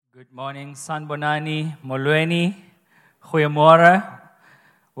Good morning, Sanbonani, Molweni, Goeiemorgen.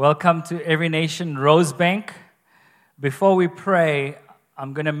 Welcome to Every Nation Rosebank. Before we pray,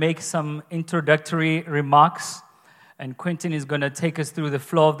 I'm going to make some introductory remarks, and Quentin is going to take us through the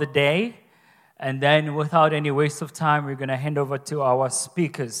flow of the day. And then, without any waste of time, we're going to hand over to our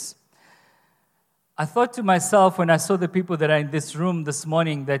speakers. I thought to myself when I saw the people that are in this room this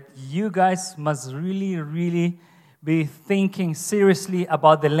morning that you guys must really be thinking seriously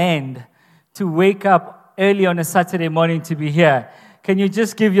about the land to wake up early on a Saturday morning to be here. Can you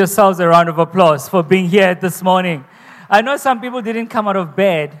just give yourselves a round of applause for being here this morning? I know some people didn't come out of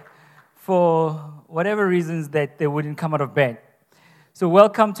bed for whatever reasons that they wouldn't come out of bed. So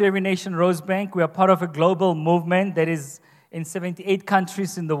welcome to Every Nation Rosebank. We are part of a global movement that is in 78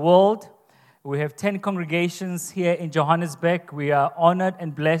 countries in the world. We have 10 congregations here in Johannesburg. We are honored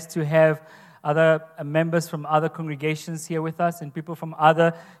and blessed to have other members from other congregations here with us and people from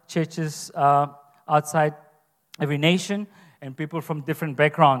other churches outside Every Nation and people from different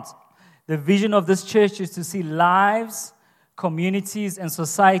backgrounds. The vision of this church is to see lives, communities, and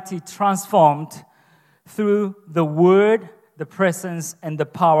society transformed through the Word, the presence, and the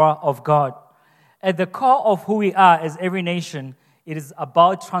power of God. At the core of who we are as Every Nation, it is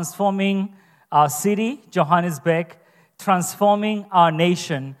about transforming our city, Johannesburg, transforming our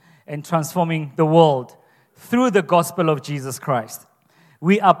nation, and transforming the world through the gospel of Jesus Christ.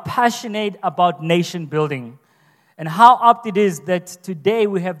 We are passionate about nation building. And how apt it is that today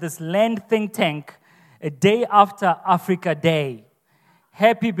we have this land think tank a day after Africa Day.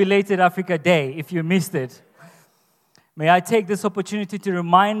 Happy belated Africa Day if you missed it. May I take this opportunity to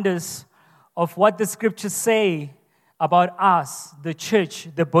remind us of what the scriptures say about us, the church,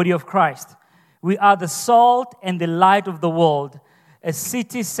 the body of Christ. We are the salt and the light of the world. A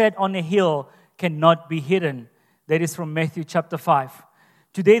city set on a hill cannot be hidden. That is from Matthew chapter 5.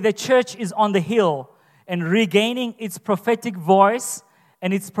 Today the church is on the hill and regaining its prophetic voice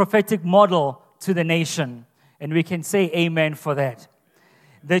and its prophetic model to the nation. And we can say amen for that.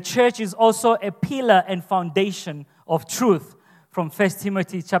 The church is also a pillar and foundation of truth from 1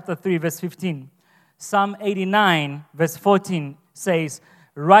 Timothy chapter 3 verse 15. Psalm 89 verse 14 says,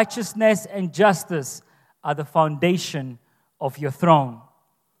 righteousness and justice are the foundation of your throne.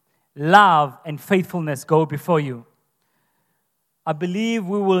 Love and faithfulness go before you. I believe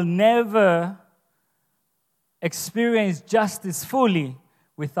we will never experience justice fully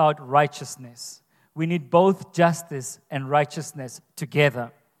without righteousness. We need both justice and righteousness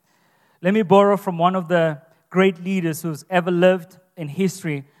together. Let me borrow from one of the great leaders who's ever lived in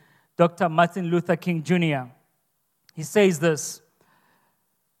history, Dr. Martin Luther King Jr. He says this: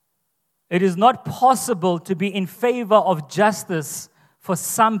 it is not possible to be in favor of justice for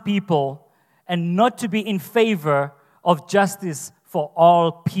some people and not to be in favor of justice for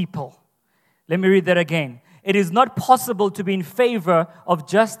all people. Let me read that again. It is not possible to be in favor of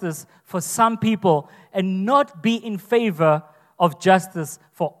justice for some people and not be in favor of justice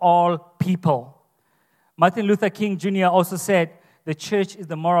for all people. Martin Luther King Jr. also said, the church is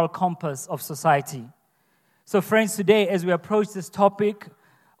the moral compass of society. So friends, today as we approach this topic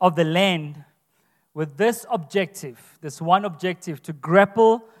of the land, with this objective, this one objective, to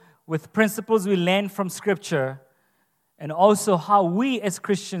grapple with principles we learn from Scripture and also how we as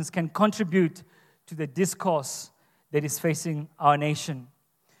Christians can contribute to the discourse that is facing our nation.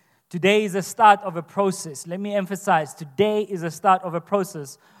 Today is the start of a process. Let me emphasize, today is the start of a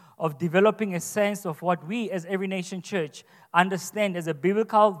process of developing a sense of what we as Every Nation Church understand as a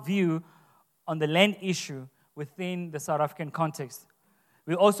biblical view on the land issue within the South African context.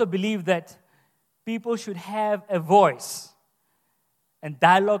 We also believe that people should have a voice, and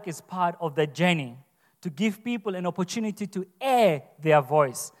dialogue is part of the journey to give people an opportunity to air their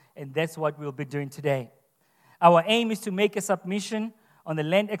voice, and that's what we'll be doing today. Our aim is to make a submission on the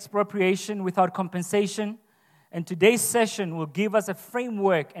land expropriation without compensation, and today's session will give us a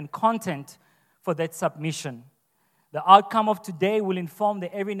framework and content for that submission. The outcome of today will inform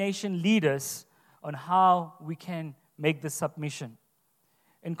the Every Nation leaders on how we can make the submission.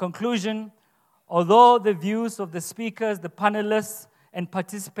 In conclusion, although the views of the speakers, the panelists, and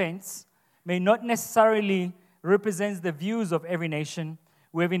participants may not necessarily represent the views of Every Nation,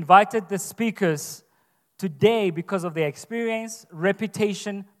 we have invited the speakers today because of their experience,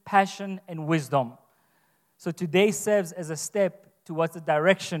 reputation, passion, and wisdom. So today serves as a step towards the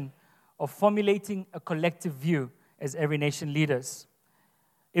direction of formulating a collective view as Every Nation leaders.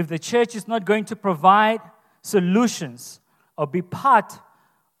 If the church is not going to provide solutions or be part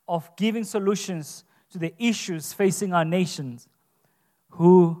of giving solutions to the issues facing our nations,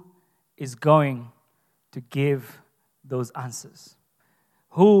 who is going to give those answers?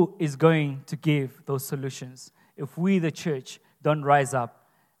 Who is going to give those solutions if we, the church, don't rise up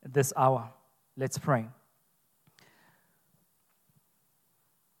at this hour? Let's pray.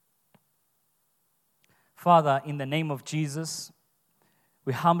 Father, in the name of Jesus,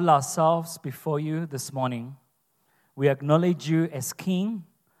 we humble ourselves before you this morning. We acknowledge you as King,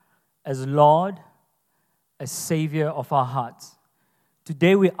 as Lord, as Savior of our hearts.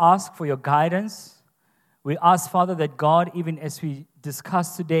 Today we ask for your guidance. We ask, Father, that God, even as we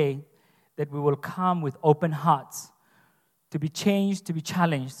discuss today, that we will come with open hearts to be changed, to be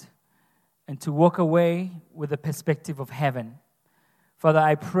challenged, and to walk away with the perspective of heaven. Father,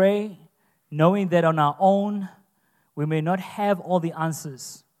 I pray, knowing that on our own, we may not have all the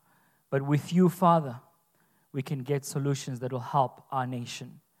answers, but with you, Father, we can get solutions that will help our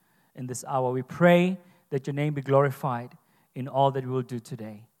nation in this hour. We pray that your name be glorified in all that we will do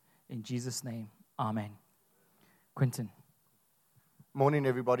today. In Jesus' name, amen. Quentin. Morning,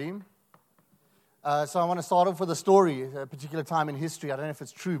 everybody. So I want to start off with a story, a particular time in history. I don't know if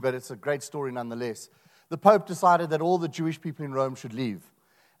it's true, but it's a great story nonetheless. The Pope decided that all the Jewish people in Rome should leave.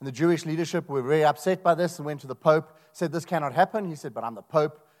 And the Jewish leadership were very upset by this and went to the Pope, said, this cannot happen. He said, but I'm the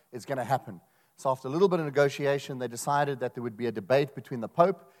Pope, it's going to happen. So after a little bit of negotiation, they decided that there would be a debate between the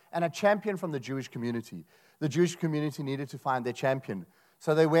Pope and a champion from the Jewish community. The Jewish community needed to find their champion.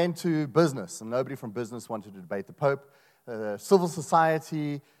 So they went to business, and nobody from business wanted to debate the Pope. Civil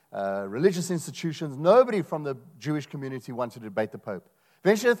society, religious institutions, nobody from the Jewish community wanted to debate the Pope.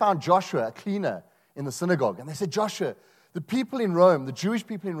 Eventually they found Joshua, a cleaner, in the synagogue. And they said, Joshua, the people in Rome, the Jewish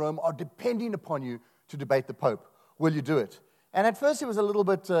people in Rome, are depending upon you to debate the Pope. Will you do it? And at first he was a little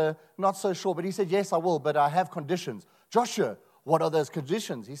bit not so sure, but he said, yes, I will, but I have conditions. Joshua, what are those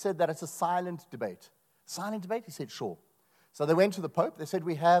conditions? He said that it's a silent debate. Silent debate? He said, sure. So they went to the Pope. They said,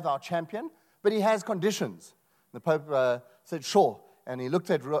 we have our champion, but he has conditions. The Pope said, sure. And he looked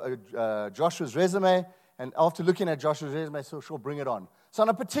at Joshua's resume, and after looking at Joshua's resume, he said, sure, bring it on. So on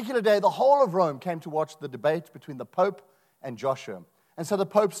a particular day, the whole of Rome came to watch the debate between the Pope and Joshua. And so the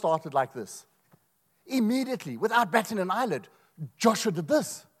Pope started like this. Immediately, without batting an eyelid, Joshua did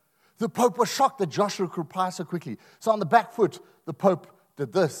this. The Pope was shocked that Joshua could reply so quickly. So on the back foot, the Pope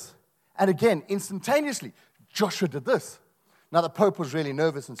did this. And again, instantaneously, Joshua did this. Now, the Pope was really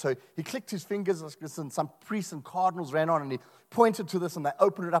nervous, and so he clicked his fingers, and some priests and cardinals ran on, and he pointed to this, and they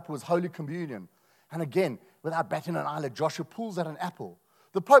opened it up. It was Holy Communion. And again, without batting an eyelid, Joshua pulls out an apple.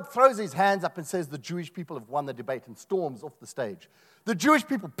 The Pope throws his hands up and says, the Jewish people have won the debate, and storms off the stage. The Jewish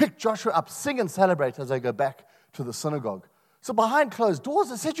people pick Joshua up, sing and celebrate as they go back to the synagogue. So behind closed doors,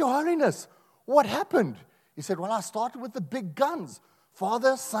 they said, Your Holiness, what happened? He said, well, I started with the big guns,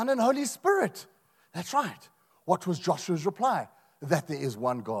 Father, Son, and Holy Spirit. That's right. What was Joshua's reply? That there is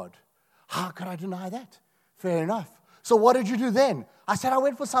one God. How could I deny that? Fair enough. So what did you do then? I said, I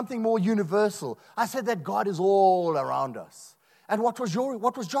went for something more universal. I said that God is all around us. And what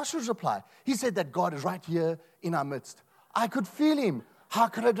was Joshua's reply? He said that God is right here in our midst. I could feel him. How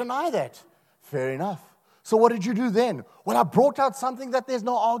could I deny that? Fair enough. So what did you do then? Well, I brought out something that there's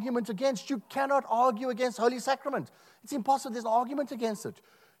no argument against. You cannot argue against Holy Sacrament. It's impossible. There's no argument against it.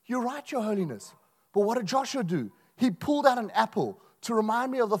 You're right, Your Holiness. But what did Joshua do? He pulled out an apple to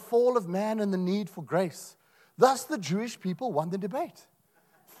remind me of the fall of man and the need for grace. Thus, the Jewish people won the debate.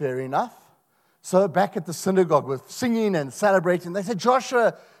 Fair enough. So back at the synagogue with singing and celebrating, they said,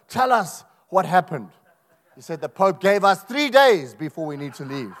 Joshua, tell us what happened. He said, the Pope gave us 3 days before we need to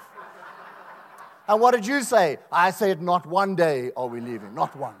leave. And what did you say? I said, not 1 day are we leaving,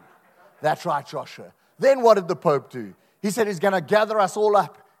 not one. That's right, Joshua. Then what did the Pope do? He said he's going to gather us all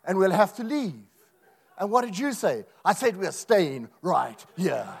up and we'll have to leave. And what did you say? I said we're staying right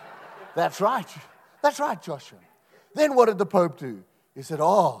here. That's right. That's right, Joshua. Then what did the Pope do? He said,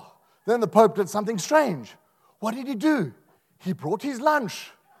 then the Pope did something strange. What did he do? He brought his lunch.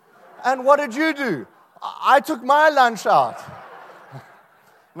 And what did you do? I took my lunch out.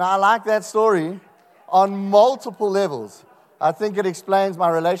 Now, I like that story on multiple levels. I think it explains my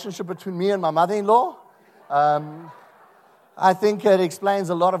relationship between me and my mother-in-law. I think it explains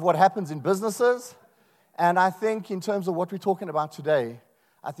a lot of what happens in businesses. And I think in terms of what we're talking about today,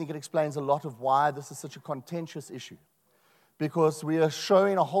 I think it explains a lot of why this is such a contentious issue. Because we are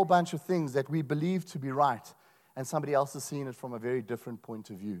showing a whole bunch of things that we believe to be right, and somebody else is seeing it from a very different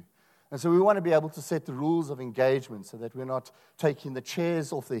point of view. And so we want to be able to set the rules of engagement so that we're not taking the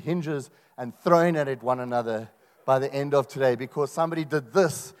chairs off the hinges and throwing it at one another by the end of today because somebody did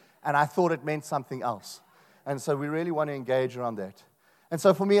this and I thought it meant something else. And so we really want to engage around that. And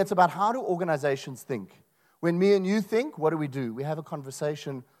so for me, it's about how do organizations think? When me and you think, what do? We have a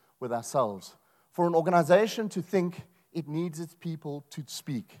conversation with ourselves. For an organization to think it needs its people to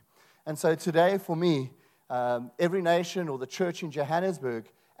speak. And so today, for me, Every Nation or the church in Johannesburg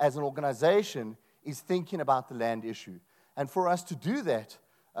as an organization is thinking about the land issue. And for us to do that,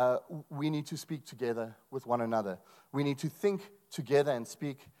 we need to speak together with one another. We need to think together and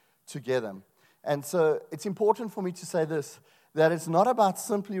speak together. And so it's important for me to say this, that it's not about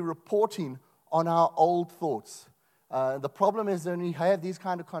simply reporting on our old thoughts. The problem is when we have these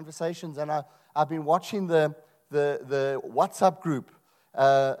kind of conversations, and I've been watching the WhatsApp group,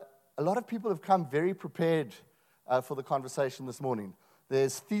 a lot of people have come very prepared for the conversation this morning.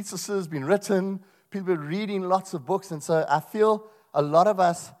 There's theses been written, people are reading lots of books, and so I feel a lot of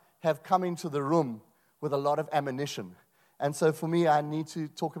us have come into the room with a lot of ammunition. And so for me, I need to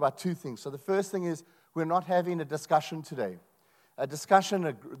talk about two things. So the first thing is we're not having a discussion today. A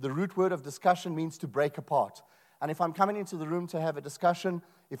discussion, the root word of discussion means to break apart. And if I'm coming into the room to have a discussion,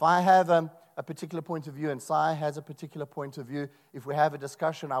 if I have a particular point of view and Sai has a particular point of view, if we have a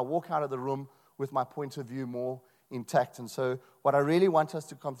discussion, I'll walk out of the room with my point of view more intact. And so what I really want us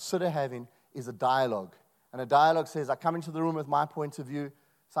to consider having is a dialogue. And a dialogue says, I come into the room with my point of view,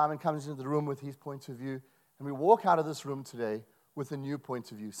 Simon comes into the room with his point of view, and we walk out of this room today with a new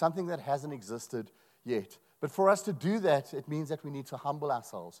point of view, something that hasn't existed yet. But for us to do that, it means that we need to humble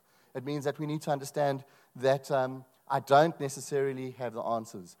ourselves. It means that we need to understand that I don't necessarily have the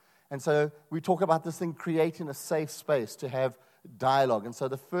answers. And so we talk about this thing, creating a safe space to have dialogue. And so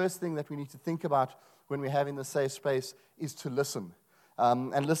the first thing that we need to think about when we're having the safe space is to listen.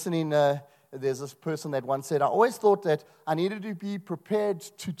 And listening, there's this person that once said, I always thought that I needed to be prepared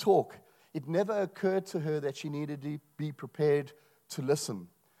to talk. It never occurred to her that she needed to be prepared to listen.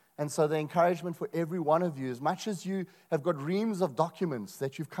 And so the encouragement for every one of you, as much as you have got reams of documents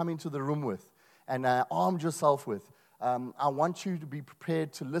that you've come into the room with and armed yourself with, I want you to be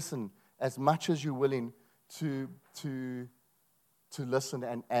prepared to listen as much as you're willing to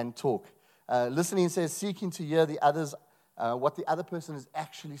listen and talk. Listening says seeking to hear the others, what the other person is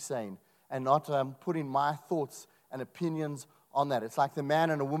actually saying, and not putting my thoughts and opinions on that. It's like the man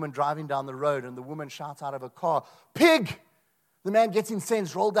and a woman driving down the road, and the woman shouts out of a car, "Pig!" The man gets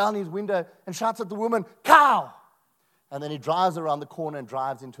incensed, rolls down his window, and shouts at the woman, "Cow!" And then he drives around the corner and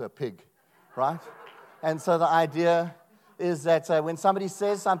drives into a pig, right? And so the idea is that when somebody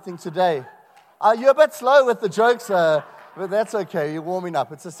says something today, you're a bit slow with the jokes, but that's okay. You're warming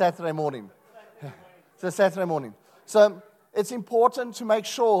up. It's a Saturday morning. It's a Saturday morning. So it's important to make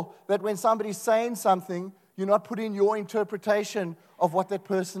sure that when somebody's saying something, you're not putting your interpretation of what that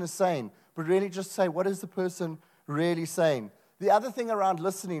person is saying, but really just say, what is the person really saying? The other thing around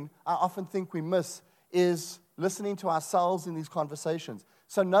listening, I often think we miss, is listening to ourselves in these conversations.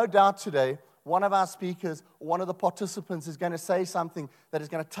 So no doubt today, one of our speakers, one of the participants is going to say something that is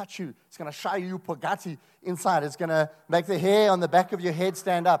going to touch you. It's going to show you pagati inside. It's going to make the hair on the back of your head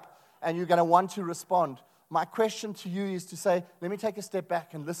stand up, and you're going to want to respond. My question to you is to say, let me take a step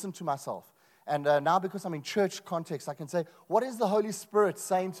back and listen to myself. And now because I'm in church context, I can say, what is the Holy Spirit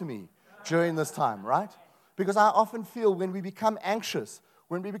saying to me during this time, right? Because I often feel when we become anxious,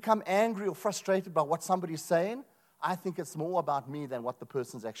 when we become angry or frustrated by what somebody's saying, I think it's more about me than what the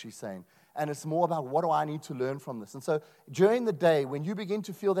person's actually saying. And it's more about what do I need to learn from this. And so during the day, when you begin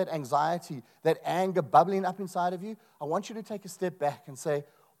to feel that anxiety, that anger bubbling up inside of you, I want you to take a step back and say,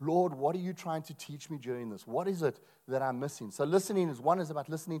 Lord, what are you trying to teach me during this? What is it that I'm missing? So listening is about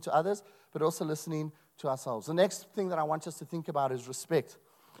listening to others, but also listening to ourselves. The next thing that I want us to think about is respect.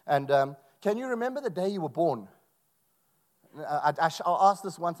 And can you remember the day you were born? I asked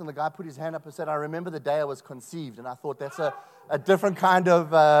this once, and the guy put his hand up and said, I remember the day I was conceived. And I thought that's a different kind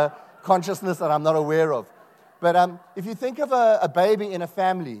of consciousness that I'm not aware of. But if you think of a baby in a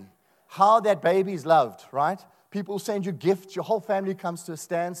family, how that baby is loved, right? People send you gifts, your whole family comes to a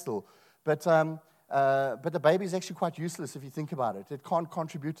standstill. But the baby is actually quite useless if you think about it. It can't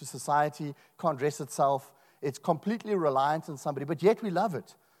contribute to society, can't dress itself. It's completely reliant on somebody, but yet we love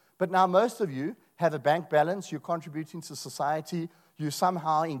it. But now most of you have a bank balance, you're contributing to society, you're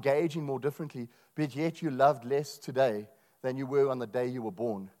somehow engaging more differently, but yet you're loved less today than you were on the day you were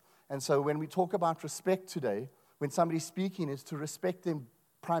born. And so when we talk about respect today, when somebody's speaking, is to respect them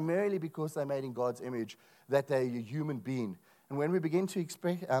primarily because they're made in God's image, that they're a human being. And when we begin to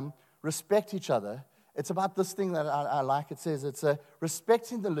respect each other, it's about this thing that I like. It says it's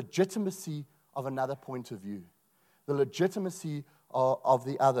respecting the legitimacy of another point of view, the legitimacy of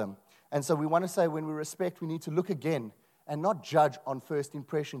the other. And so we want to say when we respect, we need to look again and not judge on first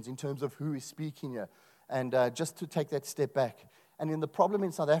impressions in terms of who is speaking here, and just to take that step back. And then the problem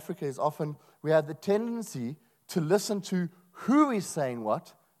in South Africa is often we have the tendency to listen to who is saying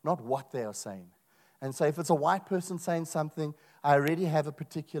what, not what they are saying. And so if it's a white person saying something, I already have a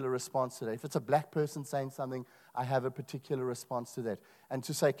particular response to that. If it's a black person saying something, I have a particular response to that. And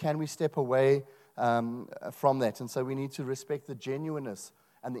to say, can we step away from that? And so we need to respect the genuineness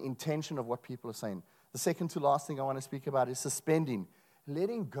and the intention of what people are saying. The second to last thing I want to speak about is suspending,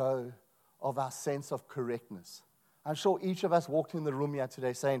 letting go of our sense of correctness. I'm sure each of us walked in the room here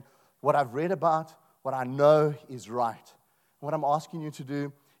today saying, what I've read about, what I know is right. What I'm asking you to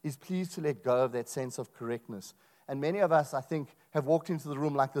do is please to let go of that sense of correctness. And many of us, I think, have walked into the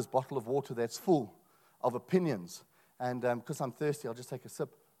room like this bottle of water that's full of opinions. And because I'm thirsty, I'll just take a sip.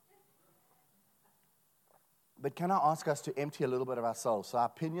 But can I ask us to empty a little bit of ourselves so our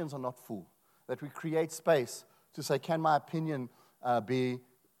opinions are not full? That we create space to say, can my opinion be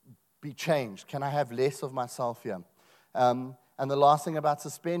changed? Can I have less of myself here? And the last thing about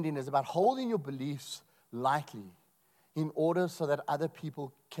suspending is about holding your beliefs lightly in order so that other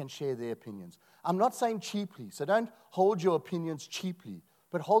people can share their opinions. I'm not saying cheaply, so don't hold your opinions cheaply,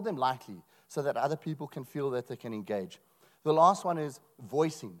 but hold them lightly so that other people can feel that they can engage. The last one is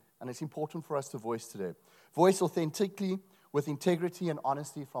voicing, and it's important for us to voice today. Voice authentically with integrity and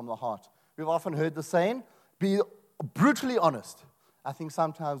honesty from the heart. We've often heard the saying, be brutally honest. I think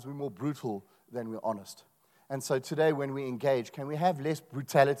sometimes we're more brutal than we're honest. And so today when we engage, can we have less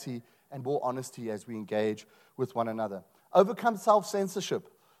brutality and more honesty as we engage with one another? Overcome self-censorship.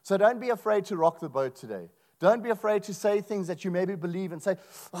 So don't be afraid to rock the boat today. Don't be afraid to say things that you maybe believe and say,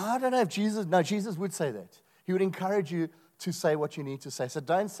 I don't know if Jesus would say that. He would encourage you to say what you need to say. So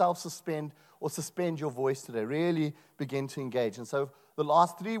don't self-suspend or suspend your voice today. Really begin to engage. And so the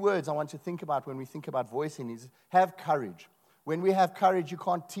last 3 words I want you to think about when we think about voicing is have courage. When we have courage, you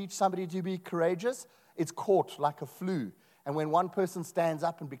can't teach somebody to be courageous. It's caught like a flu. And when one person stands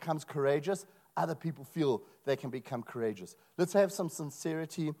up and becomes courageous, other people feel they can become courageous. Let's have some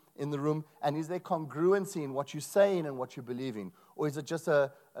sincerity in the room. And is there congruency in what you're saying and what you're believing? Or is it just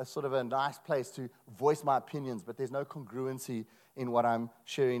a sort of a nice place to voice my opinions, but there's no congruency in what I'm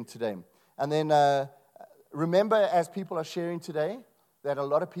sharing today? And then remember, as people are sharing today, that a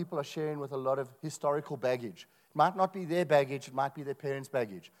lot of people are sharing with a lot of historical baggage. It might not be their baggage, it might be their parents'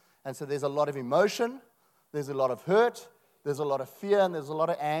 baggage. And so there's a lot of emotion, there's a lot of hurt, there's a lot of fear, and there's a lot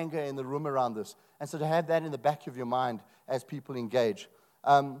of anger in the room around this. And so to have that in the back of your mind as people engage.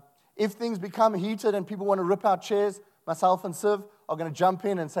 If things become heated and people want to rip out chairs, myself and Siv are going to jump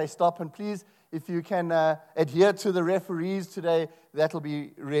in and say stop. And please, if you can adhere to the referees today, that'll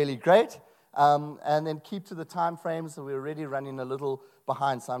be really great. And then keep to the time frames. So we're already running a little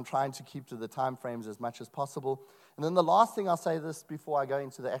behind, so I'm trying to keep to the time frames as much as possible. And then the last thing I'll say this before I go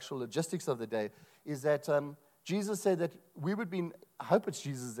into the actual logistics of the day is that Jesus said that we would be, I hope it's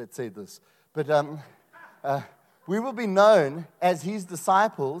Jesus that said this, but we will be known as his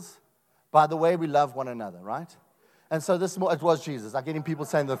disciples by the way we love one another, right? And so it was Jesus. I'm getting people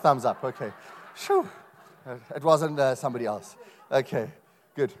saying the thumbs up. Okay. Shoo. It wasn't somebody else. Okay,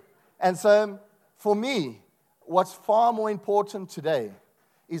 good. And so for me, what's far more important today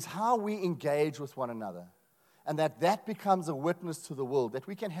is how we engage with one another. And that becomes a witness to the world, that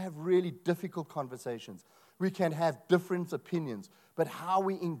we can have really difficult conversations. We can have different opinions, but how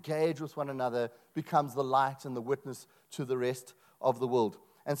we engage with one another becomes the light and the witness to the rest of the world.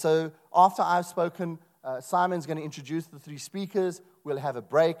 And so after I've spoken, Simon's going to introduce the 3 speakers. We'll have a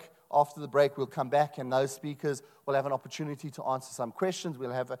break. After the break, we'll come back, and those speakers will have an opportunity to answer some questions.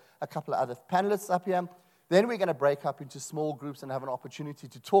 We'll have a couple of other panelists up here. Then we're going to break up into small groups and have an opportunity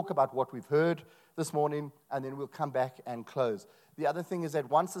to talk about what we've heard this morning, and then we'll come back and close. The other thing is that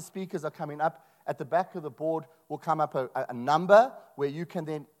once the speakers are coming up, at the back of the board will come up a number where you can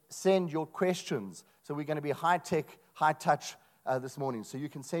then send your questions. So we're going to be high-tech, high-touch this morning. So you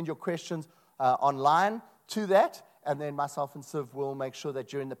can send your questions online to that, and then myself and Siv will make sure that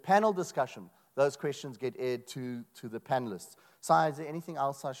during the panel discussion, those questions get aired to the panelists. Si, is there anything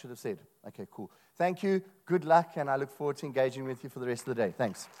else I should have said? Okay, cool. Thank you. Good luck, and I look forward to engaging with you for the rest of the day.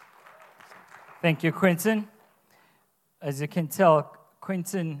 Thanks. Thank you, Quentin. As you can tell,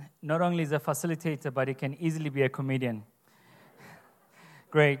 Quentin not only is a facilitator, but he can easily be a comedian.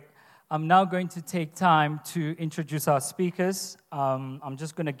 Great. I'm now going to take time to introduce our speakers. I'm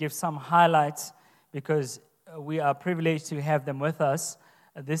just going to give some highlights because we are privileged to have them with us.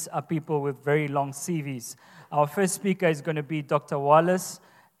 These are people with very long CVs. Our first speaker is going to be Dr. Wallace,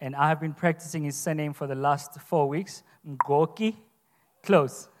 and I have been practicing his surname for the last 4 weeks. Ngoki.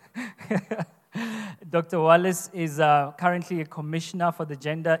 Close. Dr. Wallace is currently a commissioner for the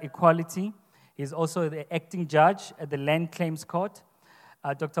gender equality. He's also the acting judge at the Land Claims Court.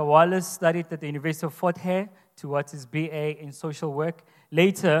 Dr. Wallace studied at the University of Fort Hare towards his BA in social work.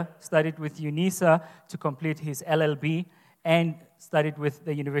 Later, studied with UNISA to complete his LLB and studied with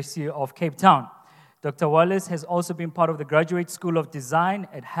the University of Cape Town. Dr. Wallace has also been part of the Graduate School of Design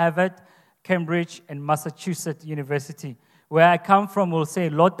at Harvard, Cambridge, and Massachusetts University. Where I come from, we'll say,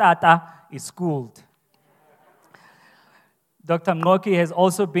 Lotata is schooled. Dr. Mngoki has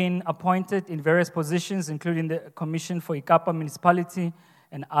also been appointed in various positions, including the Commission for Ikapa Municipality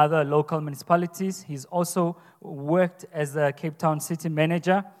and other local municipalities. He's also worked as a Cape Town City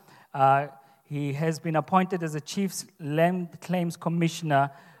Manager. He has been appointed as a Chief Land Claims Commissioner.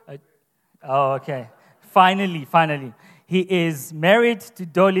 Finally. He is married to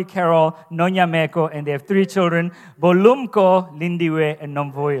Dolly Carol Nonyameko, and they have 3 children, Bolumko, Lindiwe, and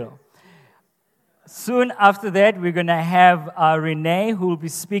Nomvoyo. Soon after that, we're going to have Renee, who will be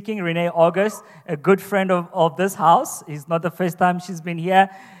speaking, Renee August, a good friend of this house. It's not the first time she's been here,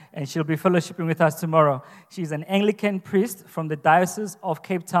 and she'll be fellowshipping with us tomorrow. She's an Anglican priest from the Diocese of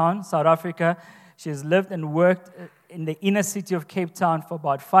Cape Town, South Africa. She has lived and worked in the inner city of Cape Town for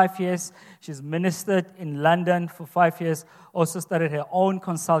about 5 years. She's ministered in London for 5 years, also started her own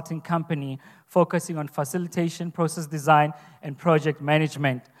consulting company focusing on facilitation, process design, and project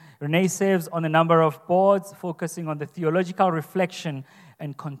management. Renee serves on a number of boards focusing on the theological reflection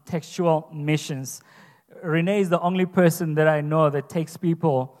and contextual missions. Renee is the only person that I know that takes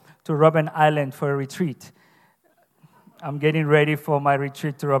people to Robben Island for a retreat. I'm getting ready for my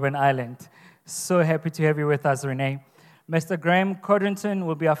retreat to Robben Island. So happy to have you with us, Renee. Mr. Graham Codrington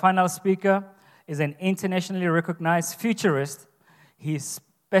will be our final speaker. He's an internationally recognized futurist. He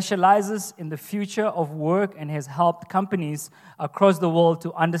specializes in the future of work and has helped companies across the world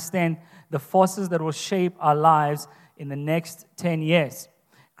to understand the forces that will shape our lives in the next 10 years.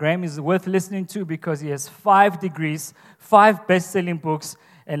 Graham is worth listening to because he has 5 degrees, 5 best-selling books,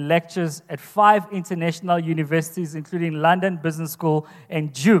 and lectures at 5 international universities, including London Business School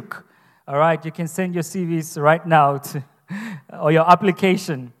and Duke. All right, you can send your CVs right now or your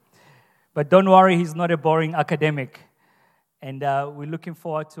application. But don't worry, he's not a boring academic. And we're looking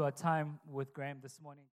forward to our time with Graham this morning.